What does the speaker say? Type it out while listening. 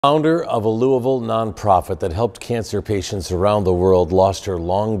Founder of a Louisville nonprofit that helped cancer patients around the world lost her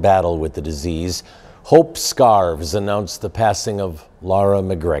long battle with the disease. Hope Scarves announced the passing of Laura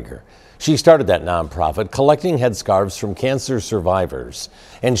McGregor. She started that nonprofit collecting headscarves from cancer survivors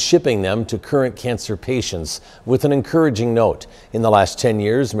and shipping them to current cancer patients with an encouraging note. In the last 10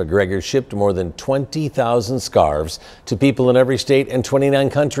 years, McGregor shipped more than 20,000 scarves to people in every state and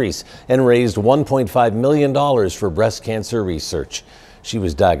 29 countries and raised $1.5 million for breast cancer research. She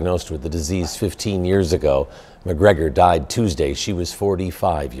was diagnosed with the disease 15 years ago. McGregor died Tuesday. She was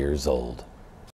 45 years old.